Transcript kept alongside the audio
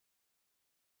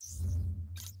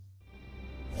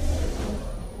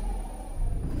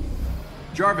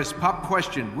Jarvis, pop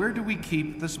question. Where do we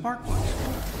keep the spark plugs?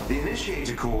 The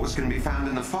initiator cores can be found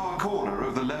in the far corner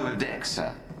of the lower deck,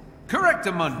 sir.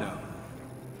 Correctamundo.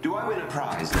 Do I win a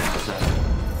prize now,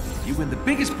 sir? You win the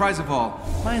biggest prize of all,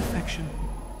 my affection.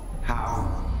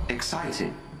 How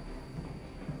exciting.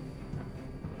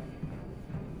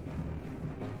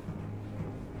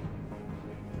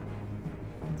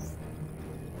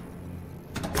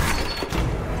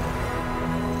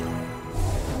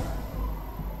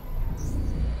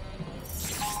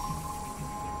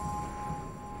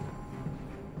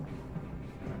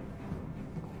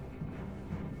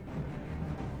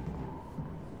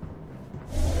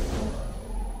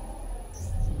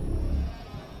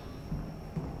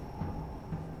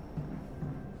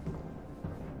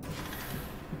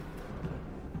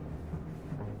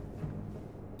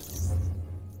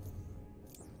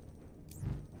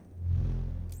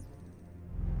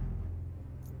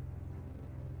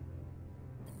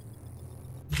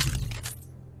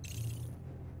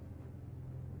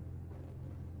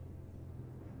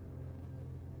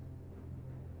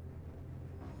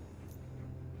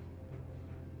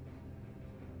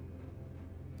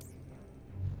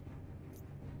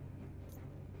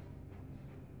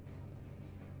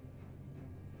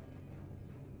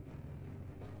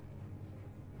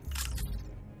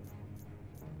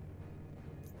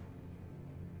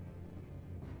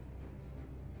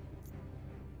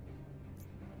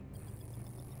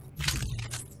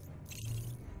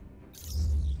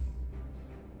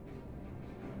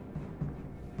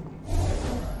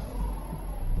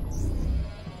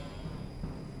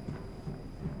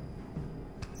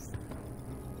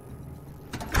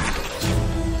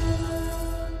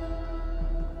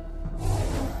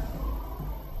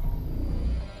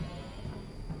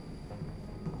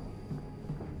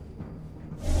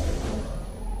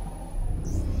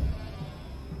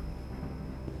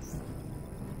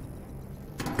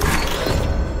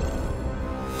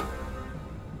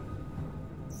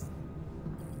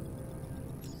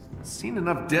 Seen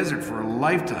enough desert for a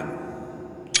lifetime.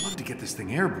 I'd love to get this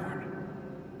thing airborne.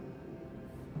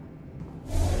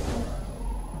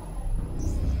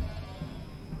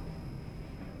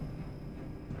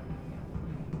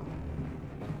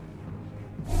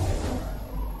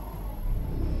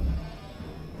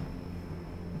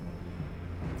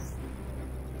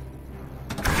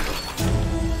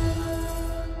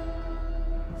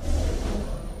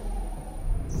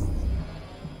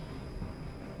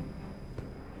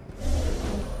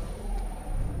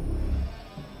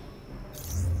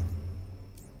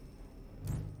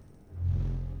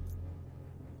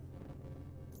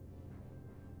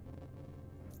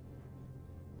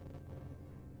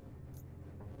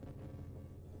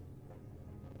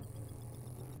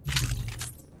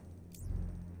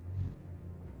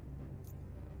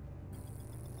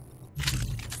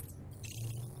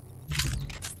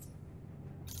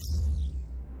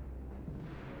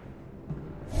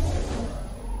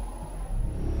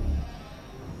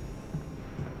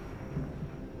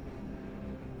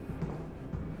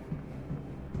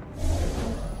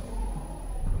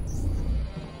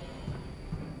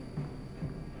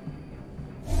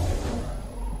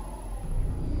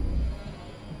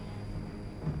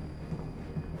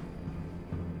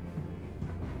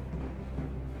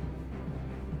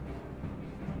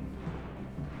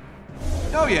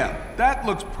 Oh yeah, that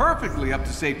looks perfectly up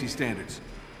to safety standards.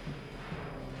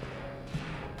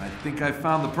 I think I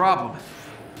found the problem.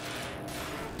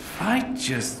 I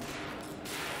just...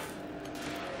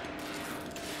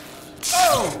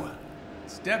 Oh!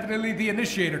 It's definitely the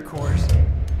initiator cores.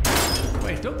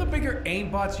 Wait, don't the bigger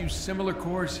aimbots use similar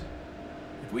cores?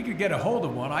 If we could get a hold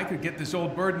of one, I could get this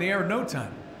old bird in the air in no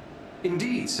time.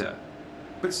 Indeed, sir.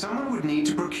 But someone would need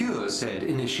to procure said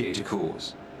initiator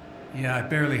cores. Yeah, I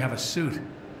barely have a suit.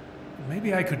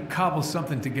 Maybe I could cobble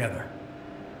something together.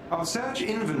 I'll search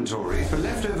inventory for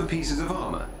leftover pieces of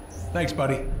armor. Thanks,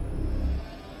 buddy.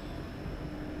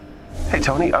 Hey,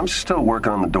 Tony, I'm still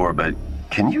working on the door, but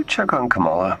can you check on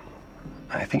Kamala?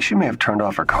 I think she may have turned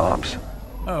off her comms.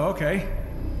 Oh, okay.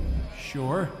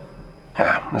 Sure.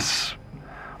 Yeah, this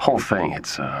whole thing,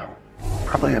 it's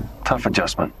probably a tough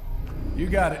adjustment. You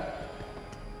got it.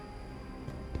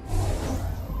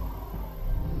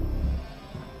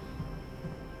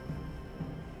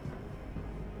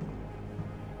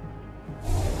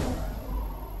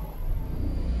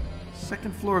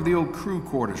 Second floor of the old crew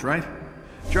quarters, right?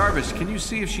 Jarvis, can you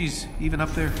see if she's even up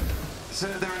there?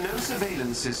 Sir, there are no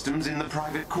surveillance systems in the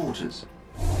private quarters.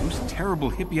 Whose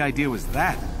terrible hippie idea was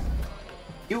that?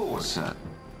 Yours, sir.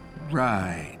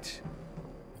 Right.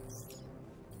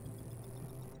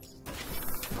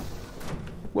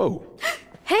 Whoa.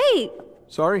 Hey!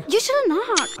 Sorry? You should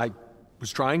have knocked.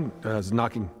 was trying. Was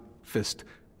knocking fist.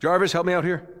 Jarvis, help me out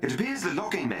here. It appears the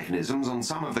locking mechanisms on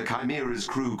some of the Chimera's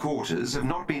crew quarters have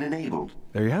not been enabled.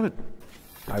 There you have it.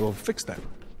 I will fix that.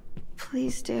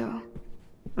 Please do. I'm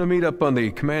gonna meet up on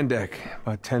the command deck.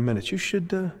 About 10 minutes. You should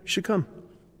come.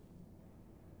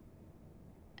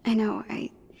 I know,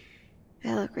 I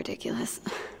look ridiculous.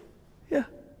 Yeah.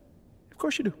 Of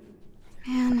course you do.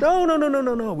 Man.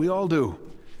 No. We all do.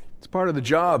 It's part of the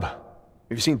job. Have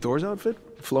you seen Thor's outfit?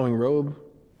 Flowing robe,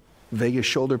 Vegas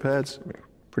shoulder pads.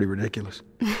 Pretty ridiculous.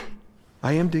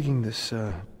 I am digging this,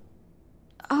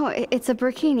 Oh, it's a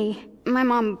burkini. My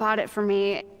mom bought it for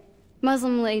me.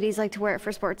 Muslim ladies like to wear it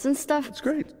for sports and stuff. It's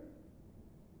great.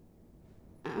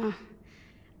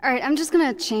 Alright, I'm just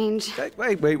gonna change. Hey,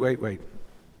 wait.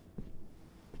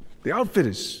 The outfit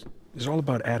is all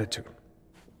about attitude.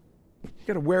 You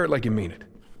gotta wear it like you mean it.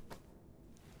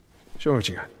 Show me what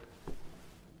you got.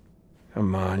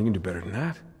 Come on, you can do better than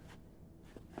that.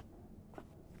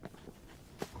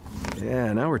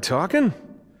 Yeah, now we're talking.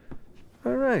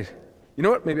 All right. You know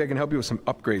what? Maybe I can help you with some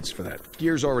upgrades for that.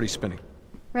 Gear's already spinning.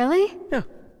 Really? Yeah.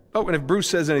 Oh, and if Bruce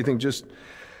says anything, just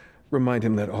remind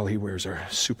him that all he wears are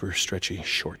super stretchy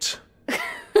shorts.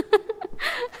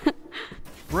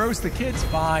 Bruce, the kid's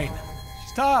fine.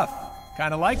 She's tough.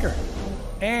 Kinda like her.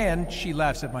 And she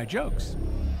laughs at my jokes.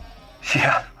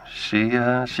 Yeah,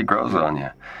 she grows on you.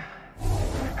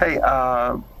 Hey,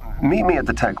 meet me at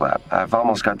the tech lab. I've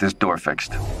almost got this door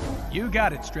fixed. You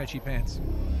got it, Stretchy Pants.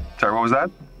 Sorry, what was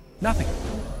that? Nothing.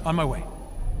 On my way.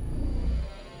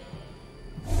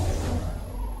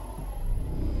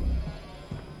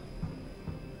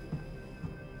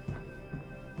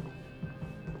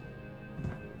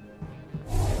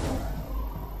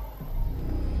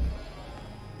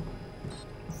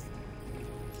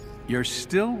 You're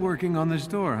still working on this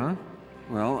door, huh?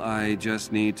 Well, I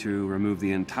just need to remove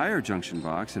the entire junction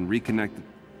box and reconnect the...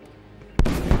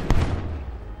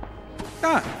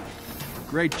 Ah!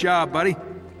 Great job, buddy.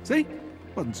 See?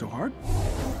 Wasn't so hard.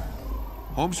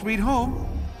 Home sweet home.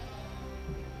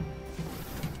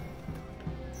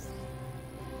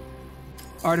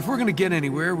 All right, if we're gonna get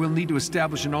anywhere, we'll need to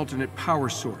establish an alternate power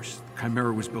source. The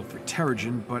Chimera was built for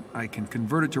Terrigen, but I can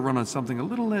convert it to run on something a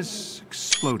little less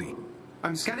explodey.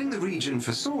 I'm scanning the region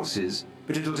for sources,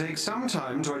 but it'll take some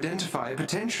time to identify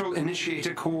potential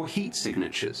initiator core heat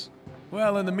signatures.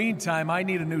 Well, in the meantime, I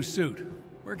need a new suit.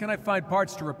 Where can I find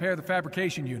parts to repair the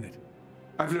fabrication unit?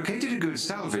 I've located a good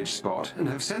salvage spot and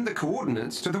have sent the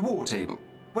coordinates to the war table.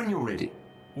 When you're ready.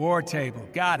 War table,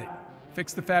 got it.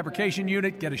 Fix the fabrication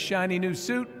unit, get a shiny new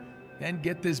suit, then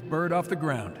get this bird off the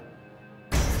ground.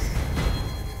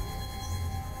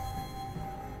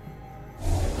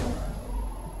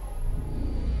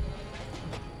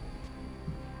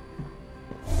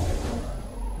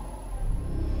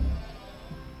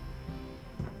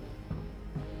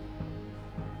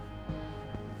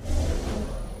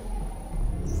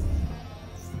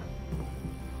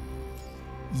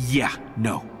 Yeah,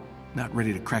 no. Not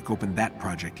ready to crack open that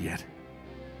project yet.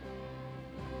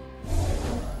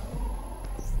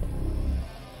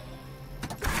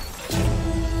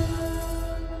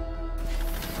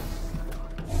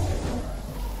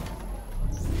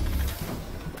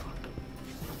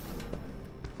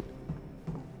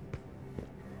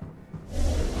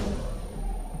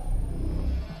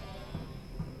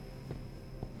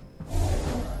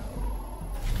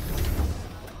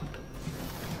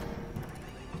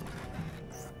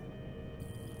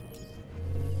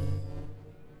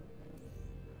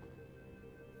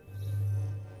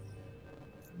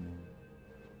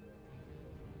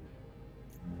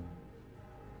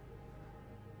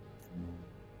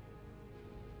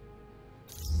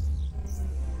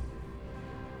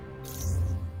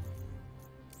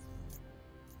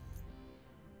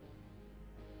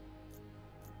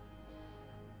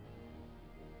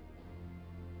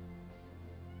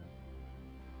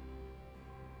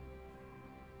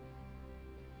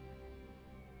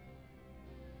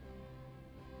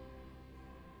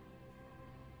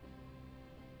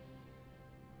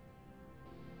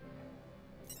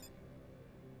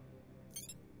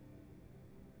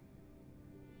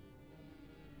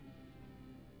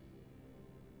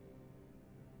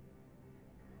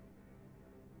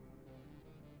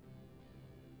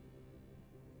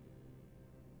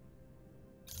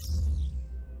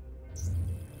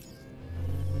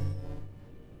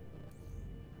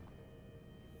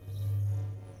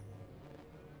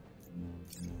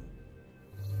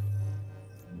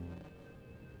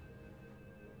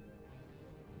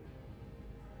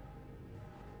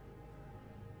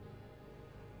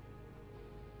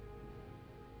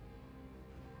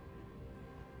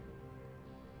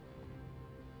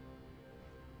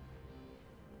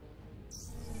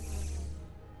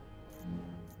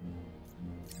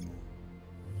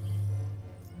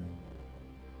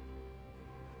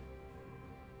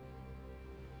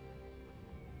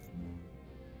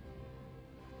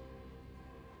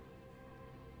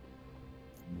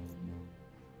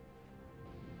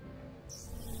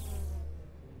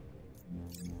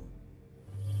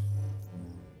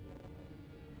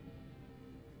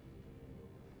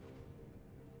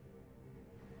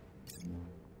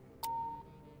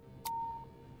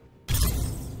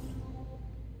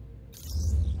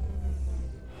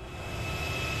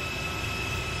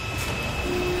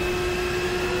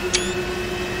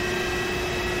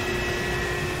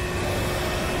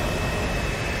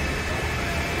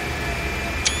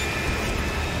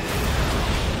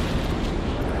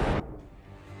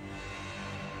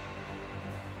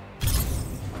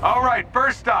 All right,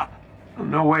 first stop.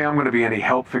 No way I'm gonna be any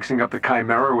help fixing up the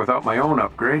Chimera without my own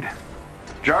upgrade.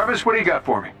 Jarvis, what do you got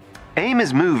for me? AIM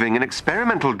is moving an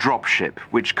experimental dropship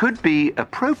which could be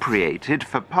appropriated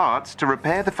for parts to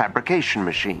repair the fabrication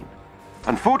machine.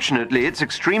 Unfortunately, it's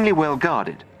extremely well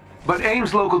guarded. But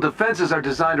AIM's local defenses are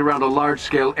designed around a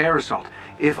large-scale air assault.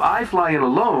 If I fly in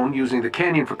alone, using the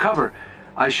canyon for cover,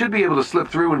 I should be able to slip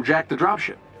through and jack the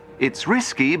dropship. It's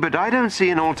risky, but I don't see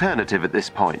an alternative at this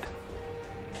point.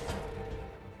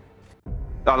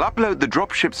 I'll upload the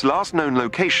dropship's last known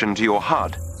location to your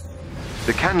HUD.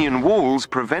 The canyon walls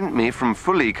prevent me from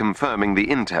fully confirming the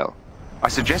intel. I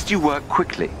suggest you work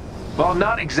quickly. Well, I'm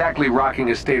not exactly rocking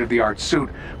a state-of-the-art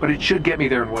suit, but it should get me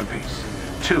there in one piece.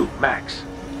 2, max.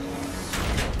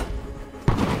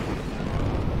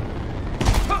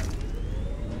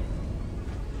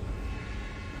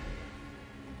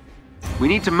 We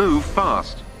need to move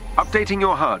fast. Updating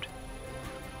your HUD.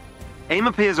 AIM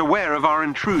appears aware of our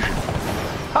intrusion.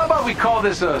 How about we call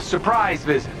this a surprise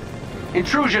visit?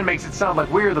 Intrusion makes it sound like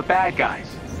we're the bad guys.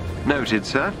 Noted,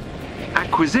 sir.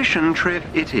 Acquisition trip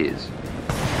it is.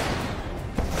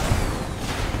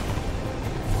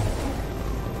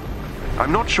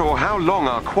 I'm not sure how long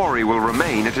our quarry will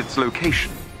remain at its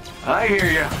location. I hear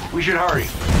you. We should hurry.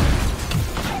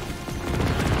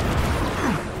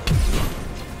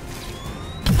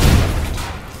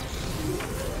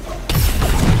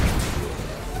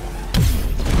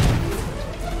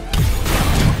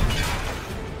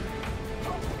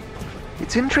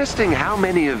 It's interesting how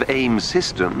many of AIM's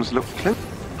systems look close.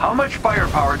 How much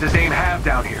firepower does AIM have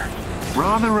down here?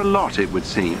 Rather a lot, it would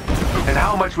seem. And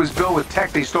how much was built with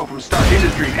tech they stole from Stark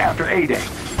Industries after A-Day?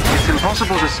 It's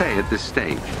impossible to say at this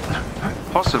stage.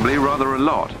 Possibly rather a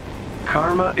lot.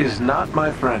 Karma is not my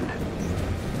friend.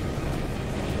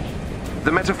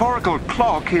 The metaphorical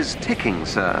clock is ticking,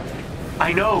 sir.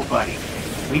 I know, buddy.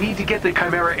 We need to get the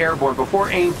Chimera airborne before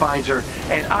AIM finds her,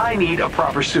 and I need a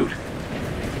proper suit.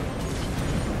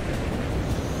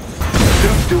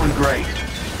 Suit's doing great.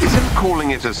 Isn't calling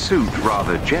it a suit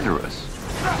rather generous?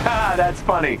 Ah, that's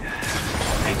funny.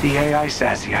 Make the AI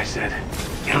sassy, I said.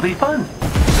 It'll be fun.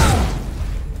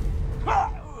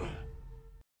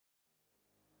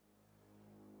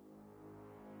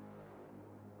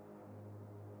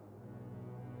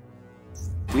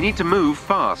 We need to move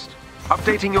fast.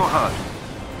 Updating your HUD.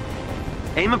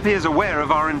 AIM appears aware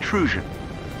of our intrusion.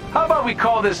 How about we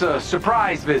call this a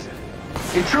surprise visit?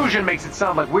 Intrusion makes it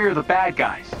sound like we're the bad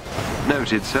guys.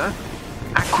 Noted, sir.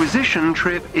 Acquisition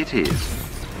trip it is.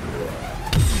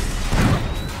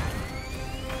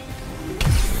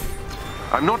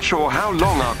 I'm not sure how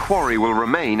long our quarry will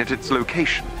remain at its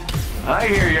location. I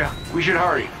hear you. We should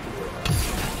hurry.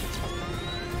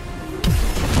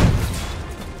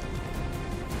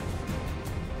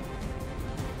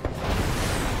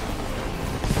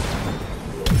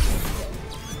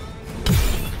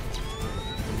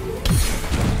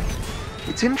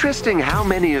 It's interesting how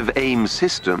many of AIM's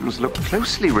systems look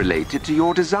closely related to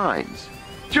your designs.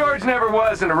 George never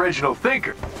was an original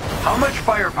thinker. How much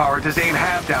firepower does AIM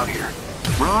have down here?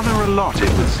 Rather a lot,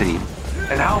 it would seem.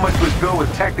 And how much was built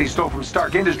with tech they stole from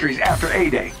Stark Industries after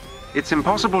A-Day? It's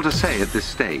impossible to say at this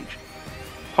stage.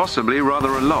 Possibly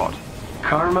rather a lot.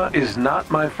 Karma is not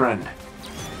my friend.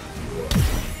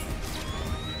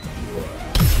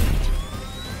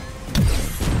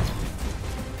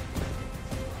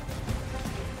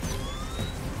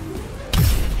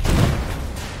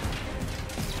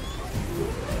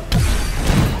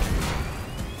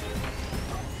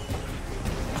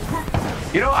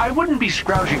 You know, I wouldn't be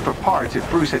scrounging for parts if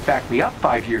Bruce had backed me up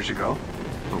 5 years ago.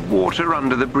 Water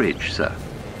under the bridge, sir.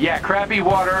 Yeah, crappy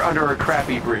water under a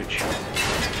crappy bridge.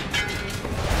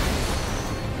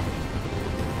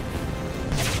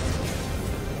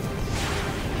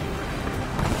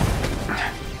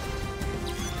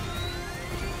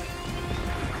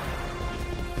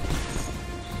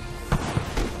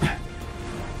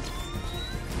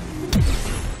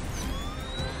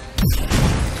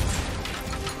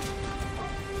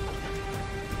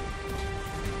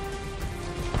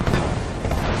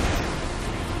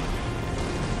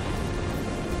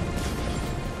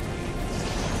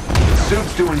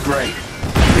 suit's doing great.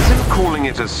 Isn't calling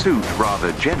it a suit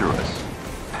rather generous?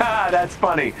 Ha, that's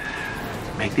funny.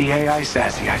 Make the AI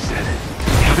sassy, I said.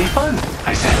 It'll be fun,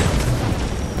 I said.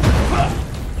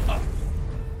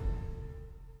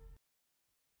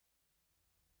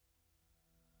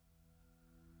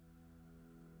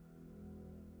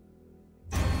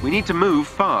 We need to move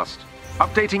fast.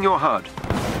 Updating your HUD.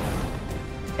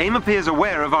 AIM appears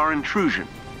aware of our intrusion.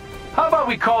 How about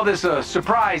we call this a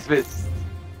surprise visit?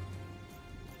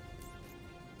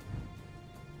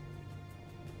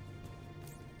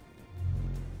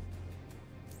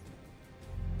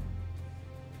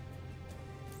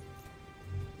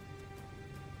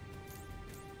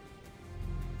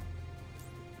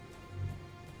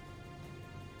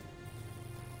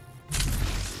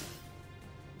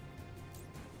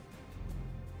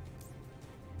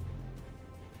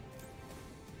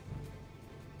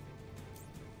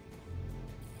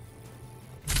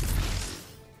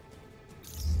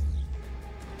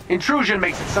 Intrusion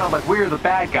makes it sound like we're the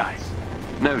bad guys.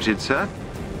 Noted, sir.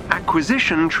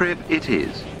 Acquisition trip it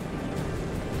is.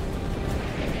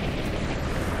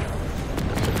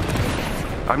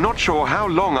 I'm not sure how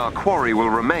long our quarry will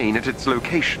remain at its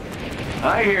location.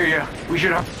 I hear you. We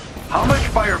should have... How much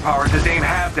firepower does AIM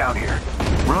have down here?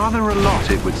 Rather a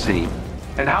lot, it would seem.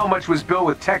 And how much was built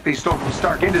with tech they stole from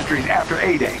Stark Industries after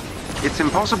A-Day? It's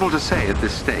impossible to say at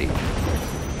this stage.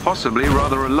 Possibly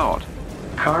rather a lot.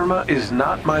 Karma is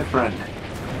not my friend.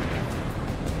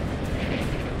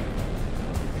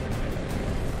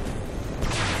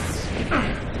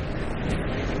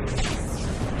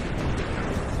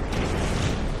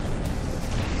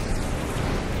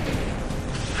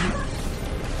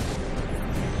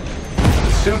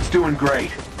 The suit's doing great.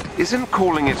 Isn't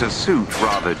calling it a suit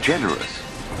rather generous?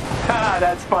 Ha,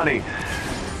 that's funny.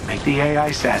 Make the AI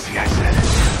sassy, I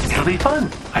said. It'll be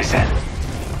fun, I said.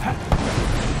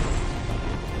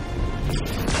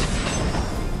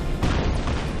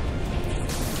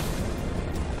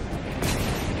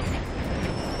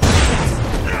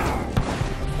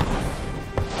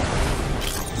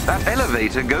 That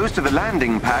elevator goes to the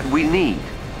landing pad we need.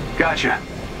 Gotcha.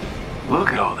 Look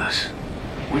at all this.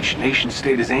 Which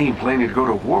nation-state is AIM planning to go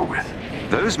to war with?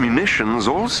 Those munitions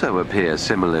also appear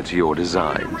similar to your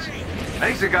designs.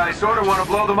 Makes a guy sort of want to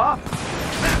blow them up.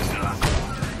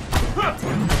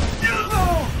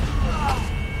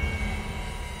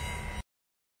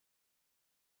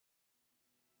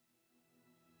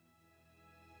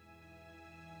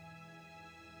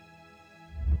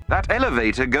 That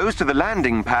elevator goes to the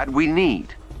landing pad we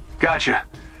need. Gotcha.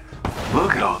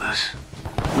 Look at all this.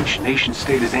 Which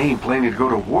nation-state is AIM planning to go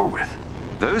to war with?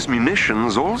 Those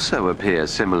munitions also appear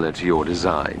similar to your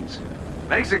designs.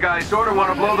 Makes a guy sort of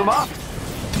want to blow them up.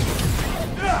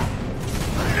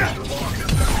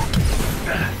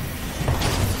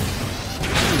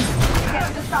 Get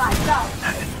to the side, go.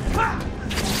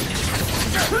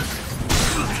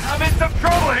 I'm in some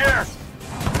trouble here.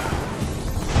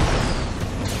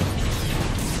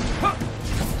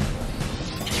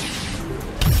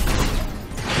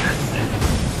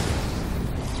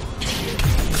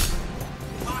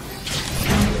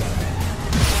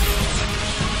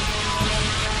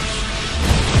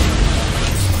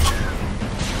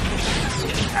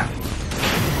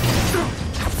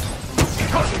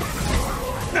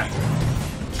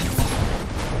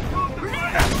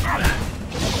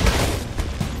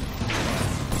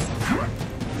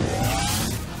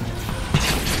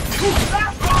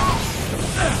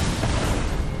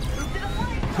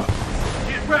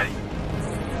 Get ready.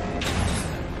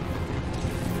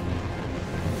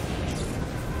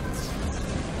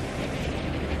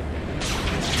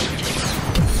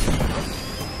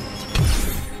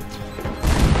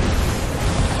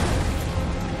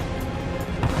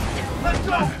 Let's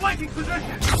go! Flanking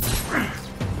position!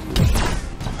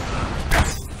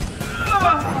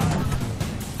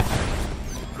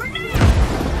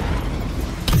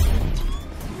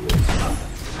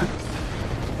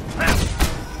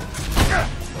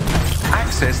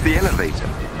 Access the elevator.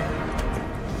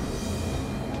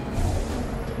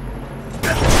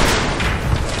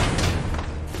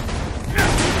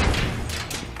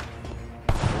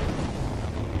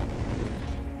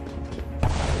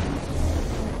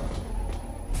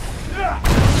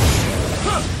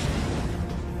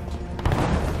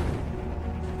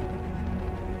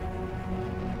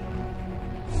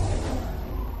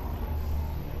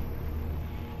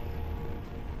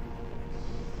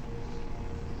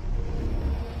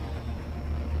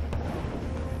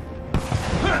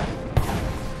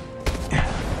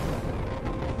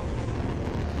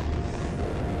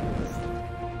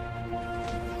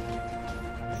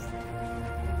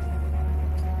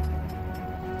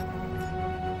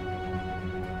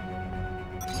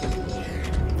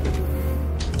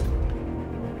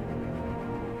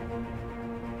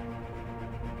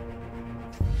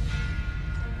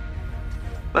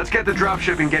 Let's get the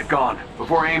dropship and get gone,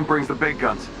 before AIM brings the big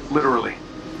guns, literally.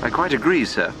 I quite agree,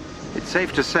 sir. It's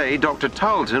safe to say Dr.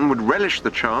 Tarleton would relish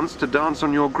the chance to dance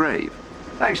on your grave.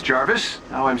 Thanks, Jarvis.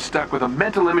 Now I'm stuck with a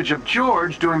mental image of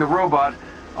George doing the robot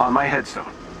on my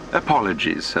headstone.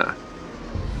 Apologies, sir.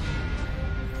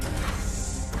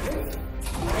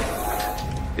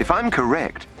 If I'm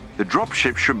correct, the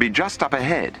dropship should be just up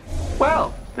ahead.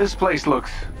 Well, this place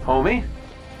looks homey.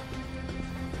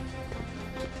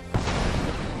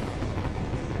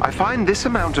 I find this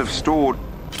amount of stored...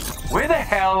 Where the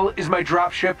hell is my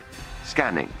dropship?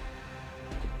 Scanning.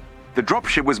 The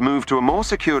dropship was moved to a more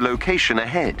secure location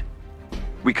ahead.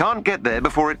 We can't get there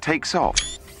before it takes off.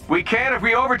 We can if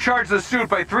we overcharge the suit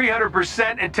by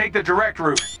 300% and take the direct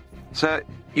route. Sir,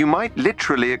 you might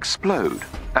literally explode,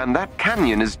 and that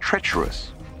canyon is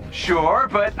treacherous. Sure,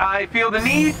 but I feel the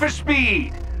need for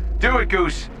speed. Do it,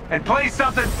 Goose, and play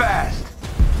something fast.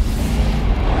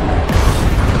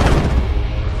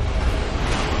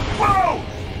 Whoa!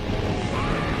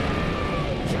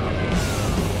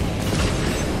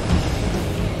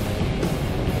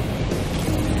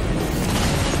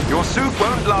 Your suit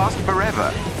won't last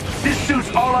forever. This suit's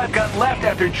all I've got left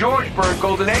after George burned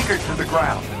Golden Acres to the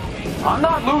ground. I'm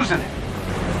not losing it.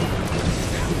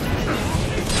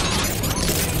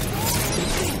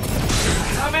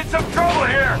 I'm in some trouble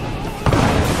here.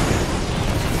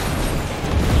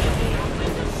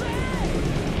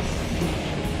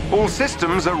 All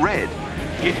systems are red.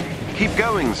 Keep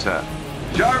going, sir.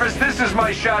 Jarvis, this is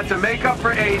my shot to make up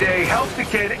for A-Day, help the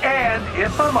kid, and,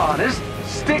 if I'm honest,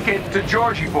 stick it to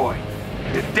Georgie boy.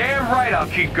 You're damn right I'll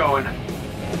keep going.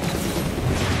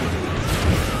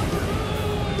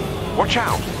 Watch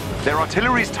out. Their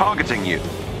artillery's targeting you.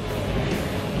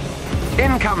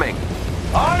 Incoming.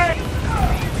 On it!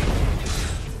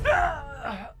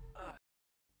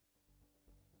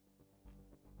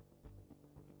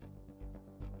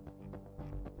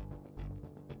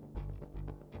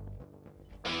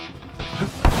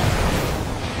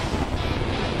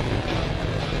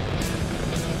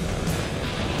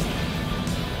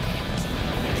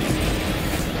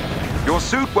 Your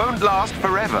suit won't last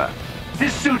forever.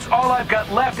 This suit's all I've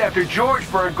got left after George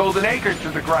burned Golden Acres to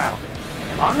the ground.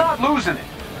 I'm not losing it.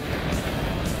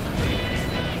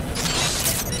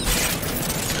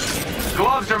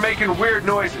 Gloves are making weird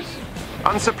noises.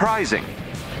 Unsurprising.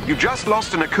 You just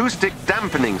lost an acoustic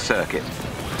dampening circuit.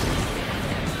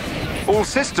 All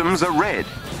systems are red.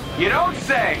 You don't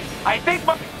say. I think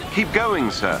my... Keep going,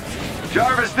 sir.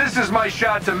 Jarvis, this is my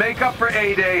shot to make up for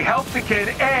A-Day, help the kid,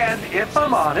 and, if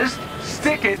I'm honest,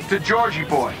 stick it to Georgie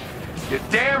boy. You're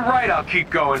damn right I'll keep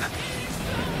going.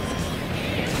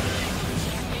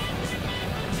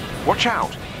 Watch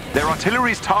out. Their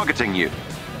artillery's targeting you.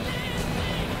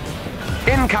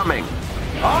 Incoming.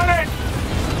 On it!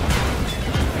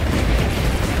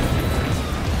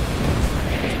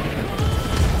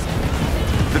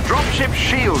 The dropship's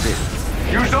shielded.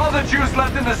 Use all the juice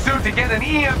left in the suit to get an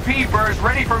EMP burst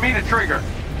ready for me to trigger.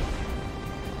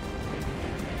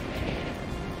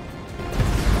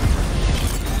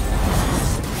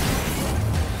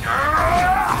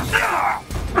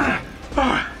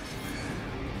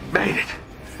 Made it.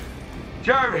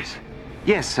 Jarvis.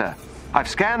 Yes, sir. I've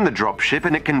scanned the dropship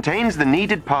and it contains the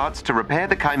needed parts to repair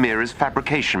the Chimera's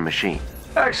fabrication machine.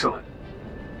 Excellent.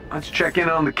 Let's check in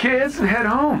on the kids and head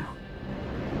home.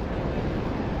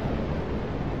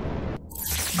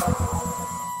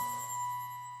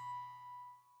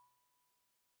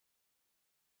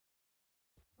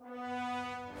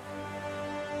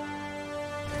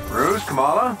 Bruce,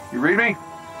 Kamala, you read me?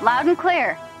 Loud and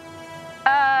clear.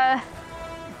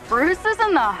 Bruce is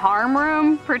in the harm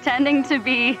room pretending to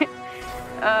be,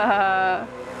 I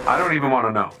don't even want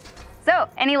to know. So,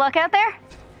 any luck out there?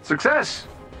 Success.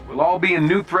 We'll all be in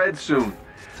new threads soon.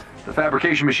 The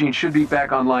fabrication machine should be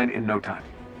back online in no time.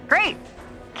 Great.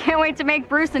 Can't wait to make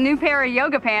Bruce a new pair of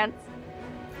yoga pants.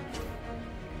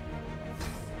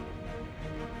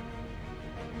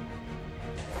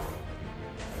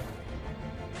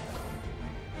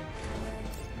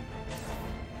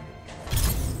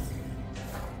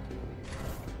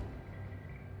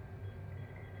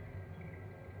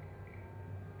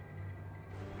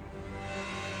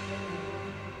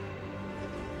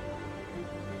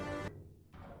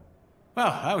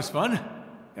 Well, that was fun.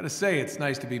 Gotta say, it's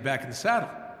nice to be back in the saddle.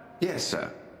 Yes,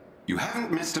 sir. You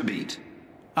haven't missed a beat.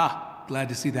 Ah, glad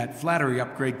to see that flattery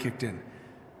upgrade kicked in.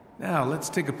 Now, let's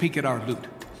take a peek at our loot.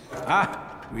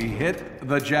 Ah, we hit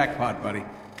the jackpot, buddy.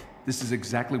 This is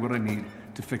exactly what I need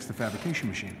to fix the fabrication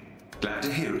machine. Glad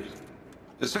to hear it.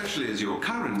 Especially as your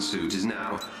current suit is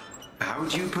now, how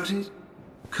would you put it?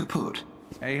 Kaput.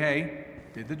 Hey,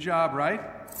 did the job, right?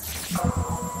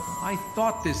 I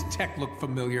thought this tech looked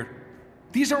familiar.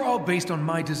 These are all based on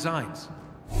my designs.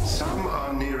 Some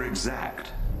are near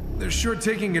exact. They're sure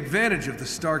taking advantage of the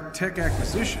Stark tech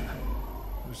acquisition.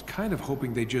 I was kind of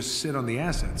hoping they'd just sit on the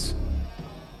assets.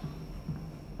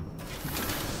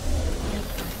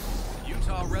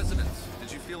 Utah residents,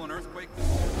 did you feel an earthquake?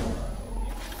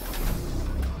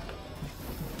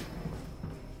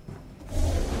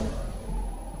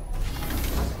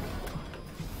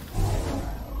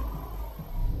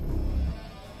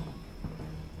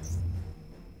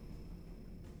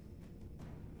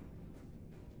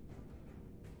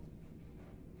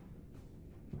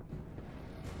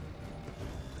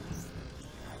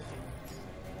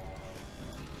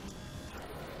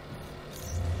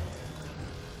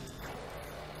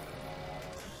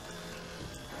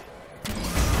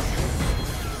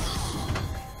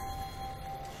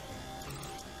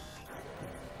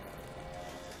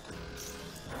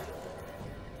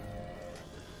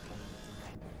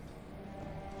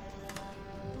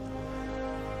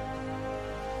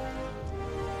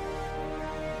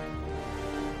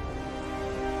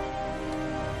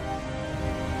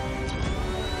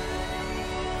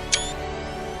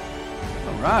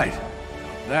 Right.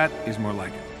 That is more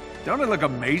like it. Don't it look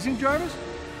amazing, Jarvis?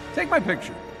 Take my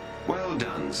picture. Well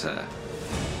done, sir.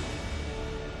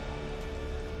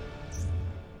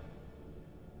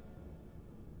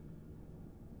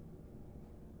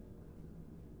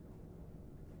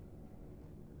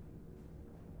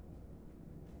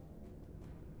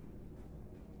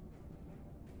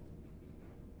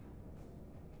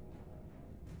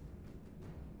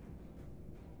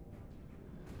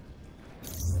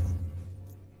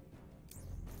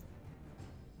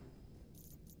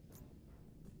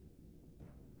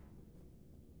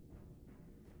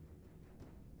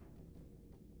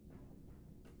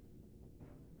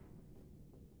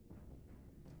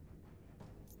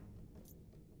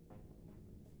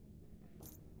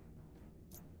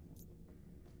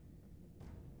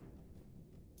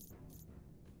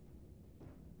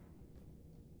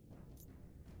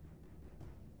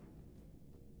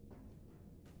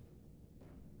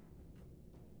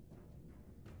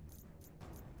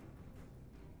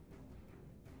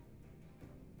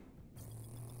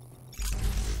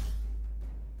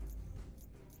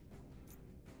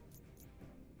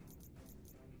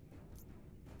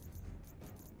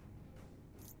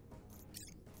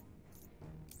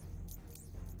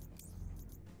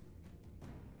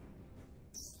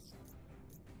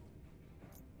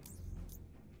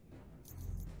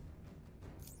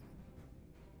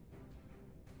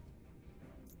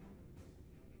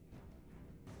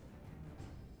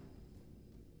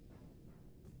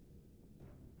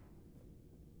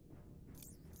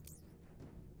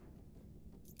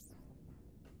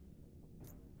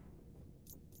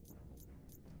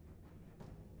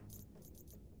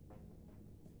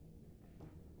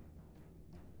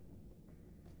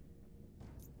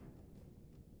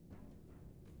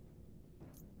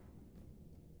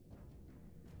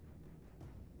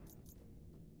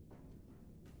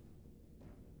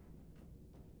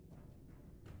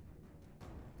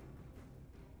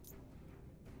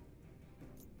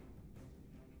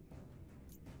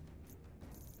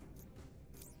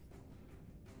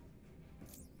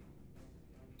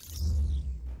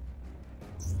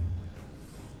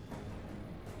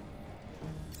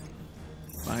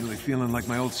 Finally feeling like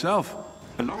my old self.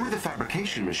 Along with the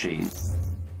fabrication machine,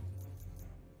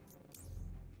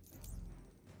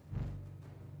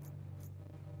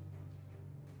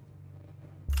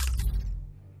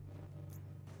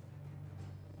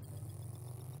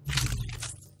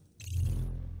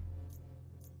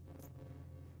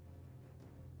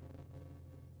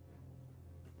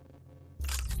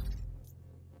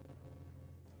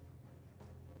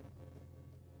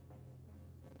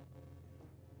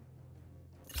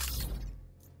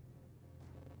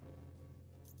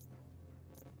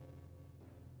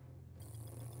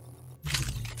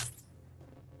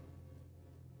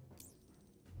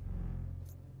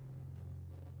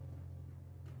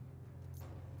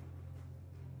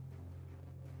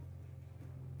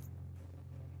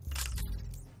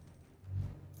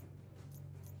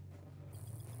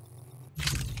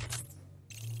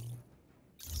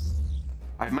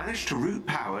 I've managed to route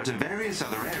power to various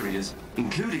other areas,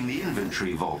 including the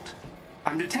inventory vault.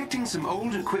 I'm detecting some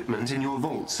old equipment in your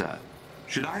vault, sir.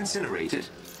 Should I incinerate it?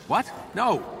 What?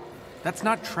 No. That's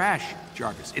not trash,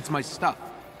 Jarvis. It's my stuff.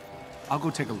 I'll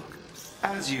go take a look.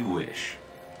 As you wish.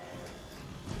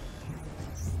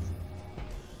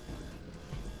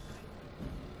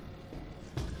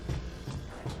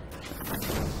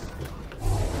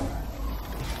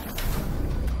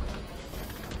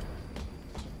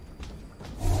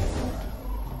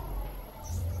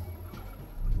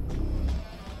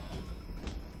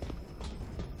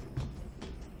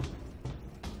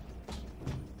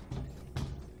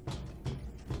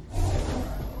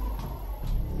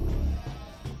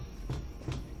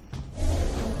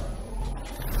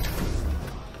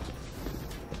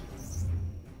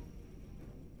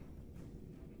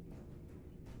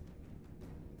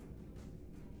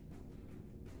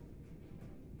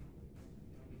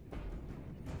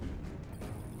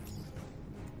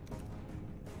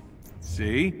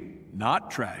 See?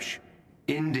 Not trash.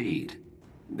 Indeed.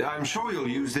 I'm sure you'll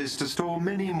use this to store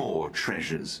many more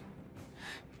treasures.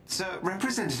 Sir,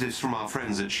 representatives from our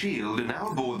friends at S.H.I.E.L.D. are now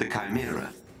aboard the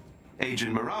Chimera.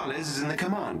 Agent Morales is in the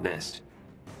command nest.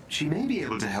 She may be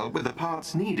able to help with the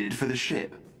parts needed for the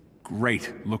ship.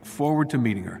 Great. Look forward to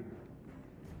meeting her.